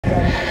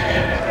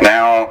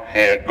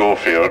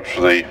Huddersfield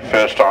for the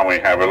first time we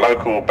have a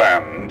local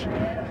band,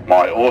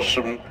 My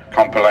Awesome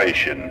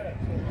Compilation,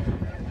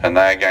 and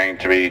they're going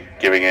to be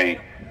giving a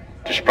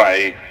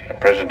display, a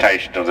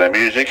presentation of their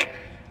music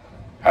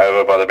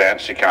over by the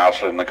bouncy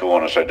castle in the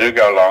corner. So do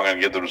go along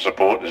and give them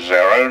support. This is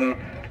our own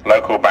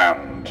local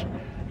band,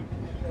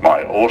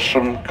 My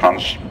Awesome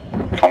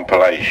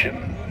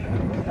Compilation.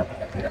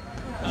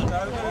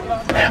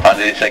 I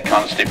did say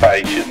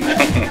constipation.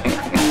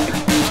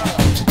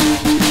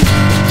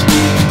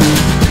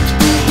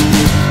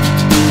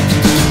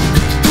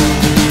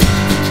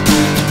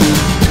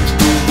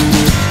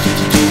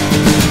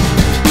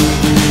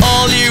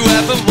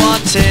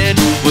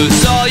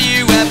 Was all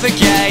you ever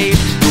gave,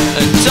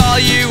 and all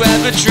you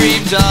ever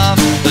dreamed of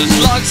has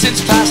long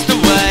since passed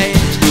away.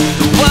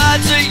 The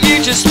words that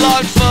you just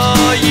longed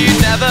for, you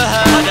never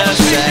heard us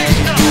say,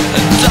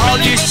 and all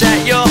you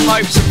set your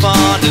hopes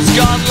upon has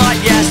gone like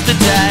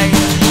yesterday.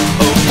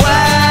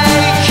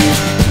 Awake,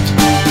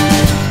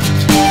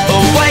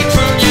 awake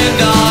from your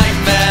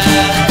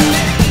nightmare.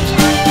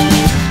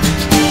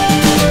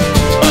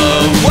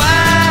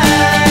 Awake,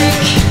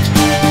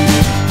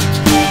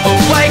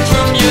 awake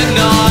from your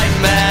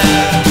nightmare.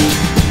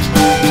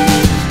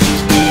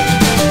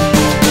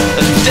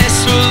 And this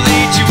will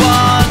lead you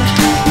on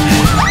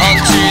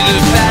onto the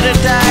better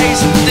days.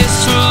 And this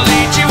will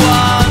lead you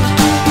on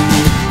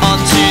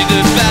onto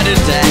the better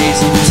days.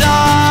 And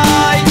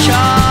I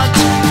can't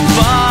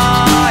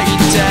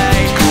find a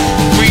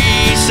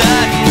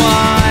reason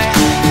why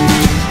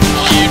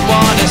you'd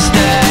wanna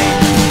stay.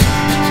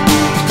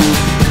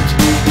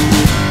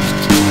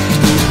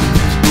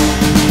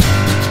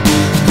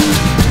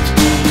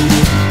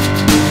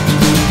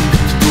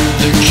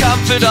 The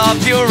comfort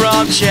of your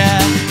armchair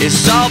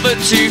is all but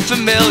too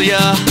familiar.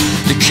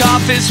 The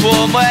carpet is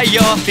warm where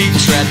your feet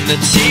tread, the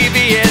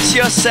TV is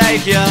your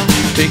saviour.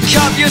 Pick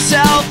up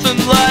yourself and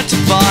learn to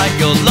fight,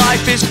 your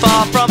life is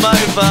far from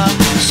over.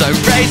 So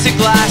raise a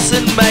glass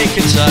and make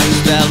a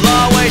toast, there'll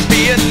always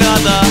be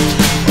another.